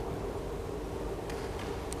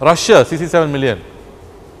 Russia, 67 million.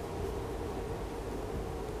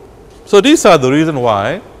 So these are the reason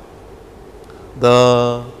why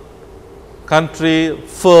the country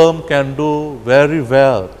firm can do very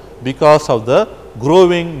well because of the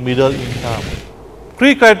growing middle income.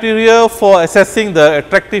 3 criteria for assessing the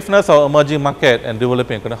attractiveness of emerging market and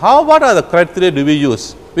developing economy. What are the criteria do we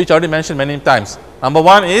use? Which I already mentioned many times. Number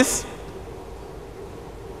 1 is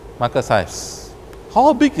market size.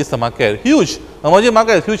 How big is the market? Huge. Emerging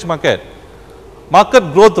market is huge market. Market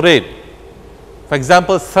growth rate, for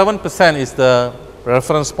example, 7% is the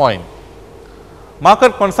reference point.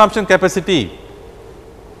 Market consumption capacity.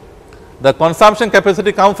 The consumption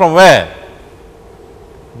capacity comes from where?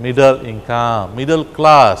 Middle income, middle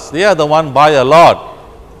class. They are the one buy a lot.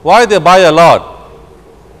 Why they buy a lot?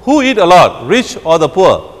 Who eat a lot? Rich or the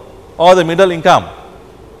poor or the middle income?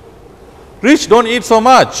 Rich don't eat so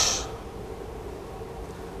much.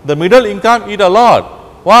 The middle income eat a lot.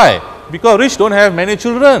 Why? Because rich don't have many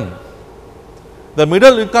children. The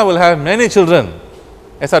middle income will have many children.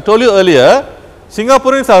 As I told you earlier,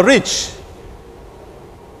 Singaporeans are rich,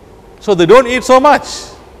 so they don't eat so much.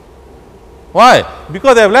 Why?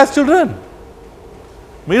 Because they have less children.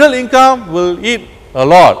 Middle income will eat a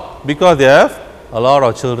lot because they have a lot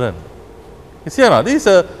of children. You see or not? This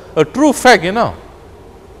is a true fact, you know.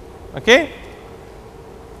 Okay?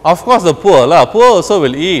 Of course, the poor also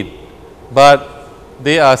will eat, but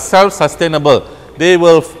they are self-sustainable. They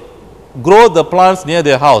will grow the plants near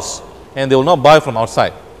their house and they will not buy from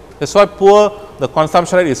outside. That's why poor, the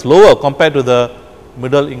consumption rate is lower compared to the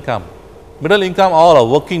middle income. Middle income all are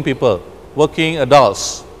working people, working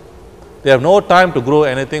adults. They have no time to grow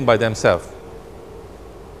anything by themselves.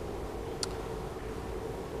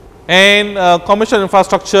 And commercial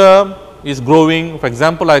infrastructure is growing, for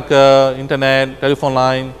example, like internet, telephone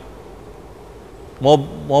line,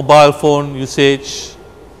 mobile phone usage.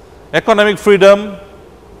 Economic freedom,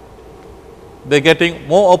 they are getting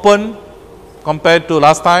more open compared to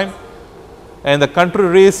last time, and the country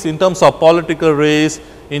risk in terms of political risk,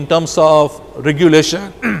 in terms of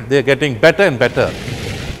regulation, they are getting better and better.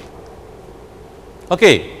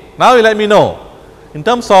 Okay, now you let me know, in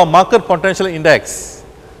terms of market potential index,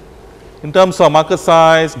 in terms of market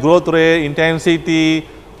size, growth rate, intensity,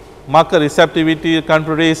 market receptivity,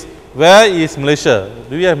 country risk, where is Malaysia?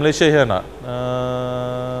 Do we have Malaysia here or not?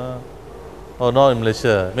 Oh, not in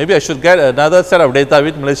Malaysia. Maybe I should get another set of data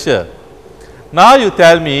with Malaysia. Now you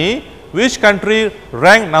tell me which country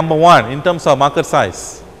ranked number 1 in terms of market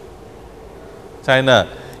size? China.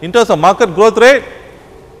 In terms of market growth rate?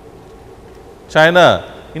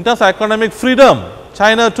 China. In terms of economic freedom?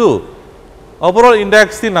 China too. Overall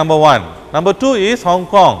index still number 1. Number 2 is Hong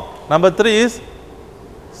Kong. Number 3 is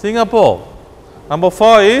Singapore. Number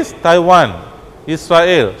 4 is Taiwan,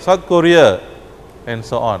 Israel, South Korea, and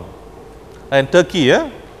so on. And Turkey,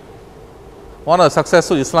 one of the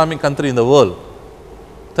successful Islamic country in the world.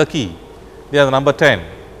 Turkey, they are the number 10,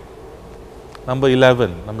 number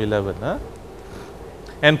 11,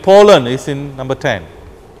 and Poland is in number 10.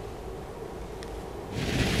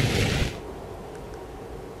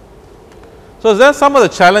 So there are some of the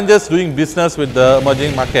challenges doing business with the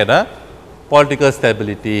emerging market, political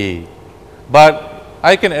stability. But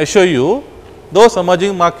I can assure you, those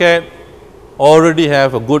emerging market already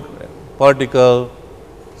have a good political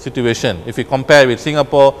situation. If you compare with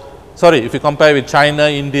if you compare with China,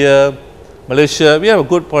 India, Malaysia, we have a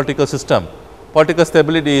good political system. Political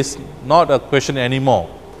stability is not a question anymore.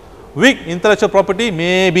 Weak intellectual property,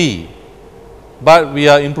 maybe, but we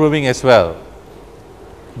are improving as well.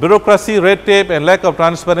 Bureaucracy, red tape and lack of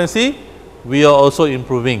transparency, we are also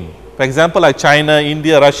improving. For example, like China,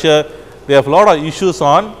 India, Russia, they have a lot of issues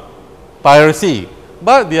on piracy,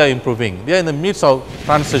 but they are improving. They are in the midst of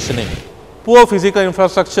transitioning. Poor physical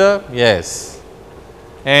infrastructure, yes.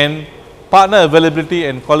 And partner availability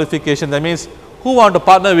and qualification, that means who want to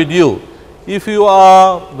partner with you? If you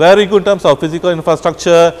are very good in terms of physical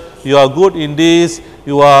infrastructure, you are good in this,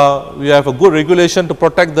 you have a good regulation to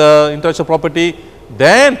protect the intellectual property,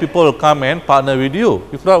 then people will come and partner with you.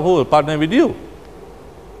 If not, who will partner with you?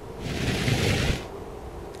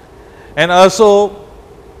 And also,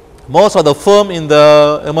 most of the firm in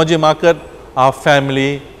the emerging market are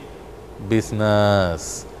family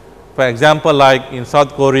business. For example, like in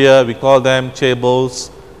South Korea, we call them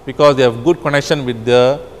chaebols because they have good connection with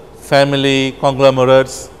the family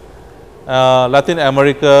conglomerates. Latin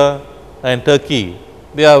America and Turkey,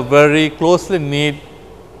 they are very closely knit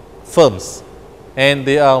firms, and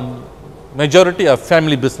they are majority of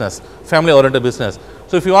family business, family oriented business.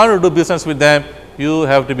 So if you want to do business with them, you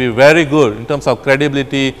have to be very good in terms of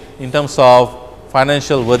credibility, in terms of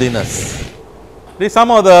financial worthiness. These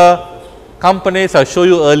some of the companies I showed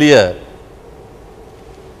you earlier.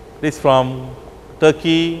 This from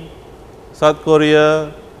Turkey, South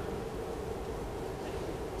Korea,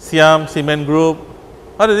 Siam Cement Group.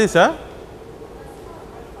 What is this?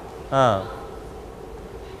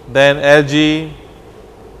 then LG,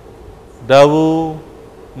 Daewoo,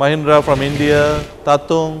 Mahindra from India,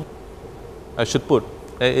 Tatung, I should put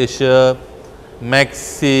Asia,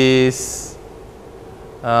 Maxis,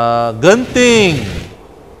 Genting.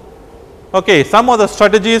 Okay, some of the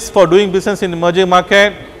strategies for doing business in emerging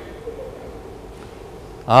market.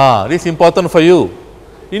 This is important for you.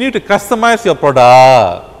 You need to customize your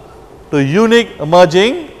product to unique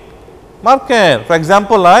emerging market. For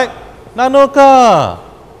example, like nano car,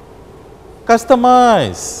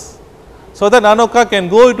 customize so that nano car can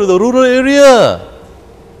go into the rural area.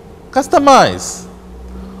 Customize.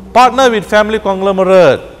 Partner with family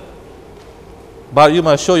conglomerate, but you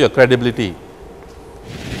must show your credibility.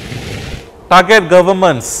 Target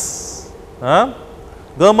governments.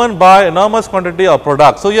 Government buy enormous quantity of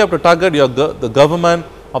products, so you have to target the government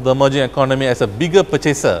of the emerging economy as a bigger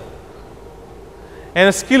purchaser,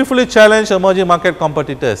 and skillfully challenge emerging market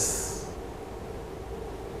competitors.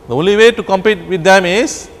 The only way to compete with them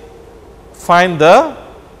is find the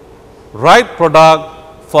right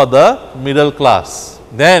product for the middle class,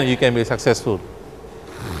 then you can be successful.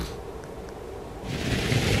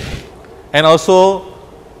 And also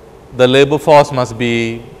the labor force must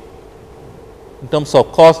be, in terms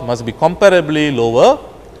of cost, must be comparably lower,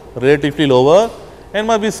 relatively lower, and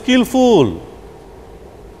must be skillful.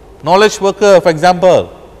 Knowledge worker, for example,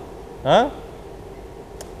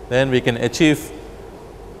 then we can achieve,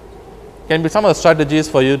 can be some of the strategies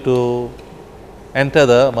for you to enter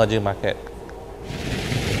the emerging market.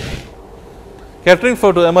 Catering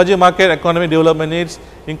for to emerging market economic development needs,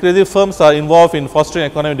 inclusive firms are involved in fostering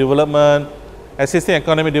economic development. Assisting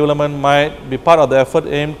economic development might be part of the effort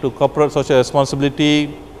aimed to corporate social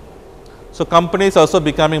responsibility. So, companies also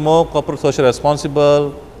becoming more corporate social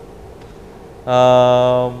responsible,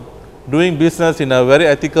 doing business in a very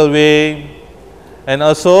ethical way, and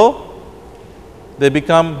also they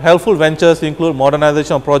become helpful ventures include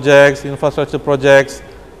modernization of projects, infrastructure projects,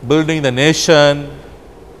 building the nation.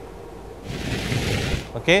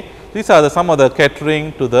 Okay. These are some of the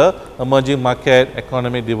catering to the emerging market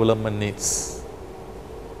economic development needs.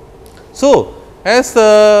 So, as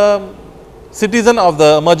a citizen of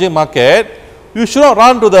the emerging market, you should not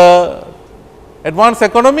run to the advanced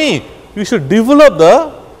economy. You should develop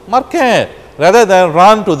the market rather than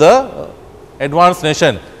run to the advanced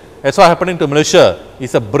nation. That's what happening to Malaysia.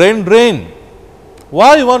 It's a brain drain.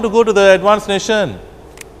 Why you want to go to the advanced nation?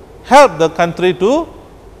 Help the country to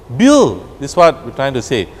build. This is what we're trying to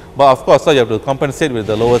say. But of course, you have to compensate with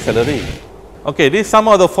the lower salary. Okay, these some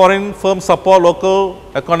of the foreign firms support local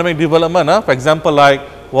economic development. For example, like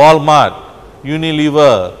Walmart,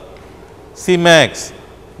 Unilever, CMAX.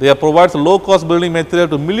 They provide low cost building material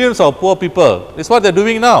to millions of poor people. This is what they are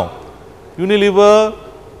doing now. Unilever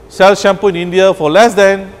sells shampoo in India for less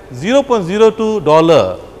than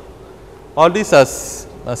 $0.02. All these are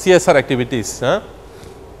CSR activities.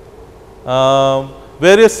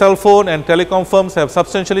 Various cell phone and telecom firms have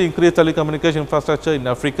substantially increased telecommunication infrastructure in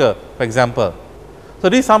Africa, for example. So,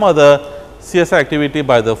 these are some of the CSR activity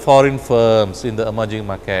by the foreign firms in the emerging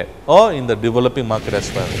market or in the developing market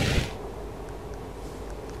as well.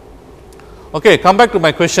 Okay, come back to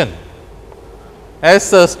my question.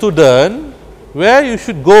 As a student, where you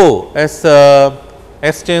should go as a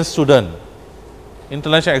exchange student,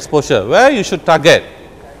 international exposure, where you should target?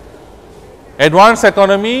 Advanced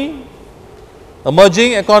economy,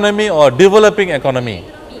 emerging economy or developing economy?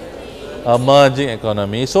 Emerging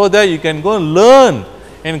economy, so that you can go and learn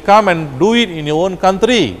and come and do it in your own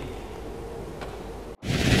country.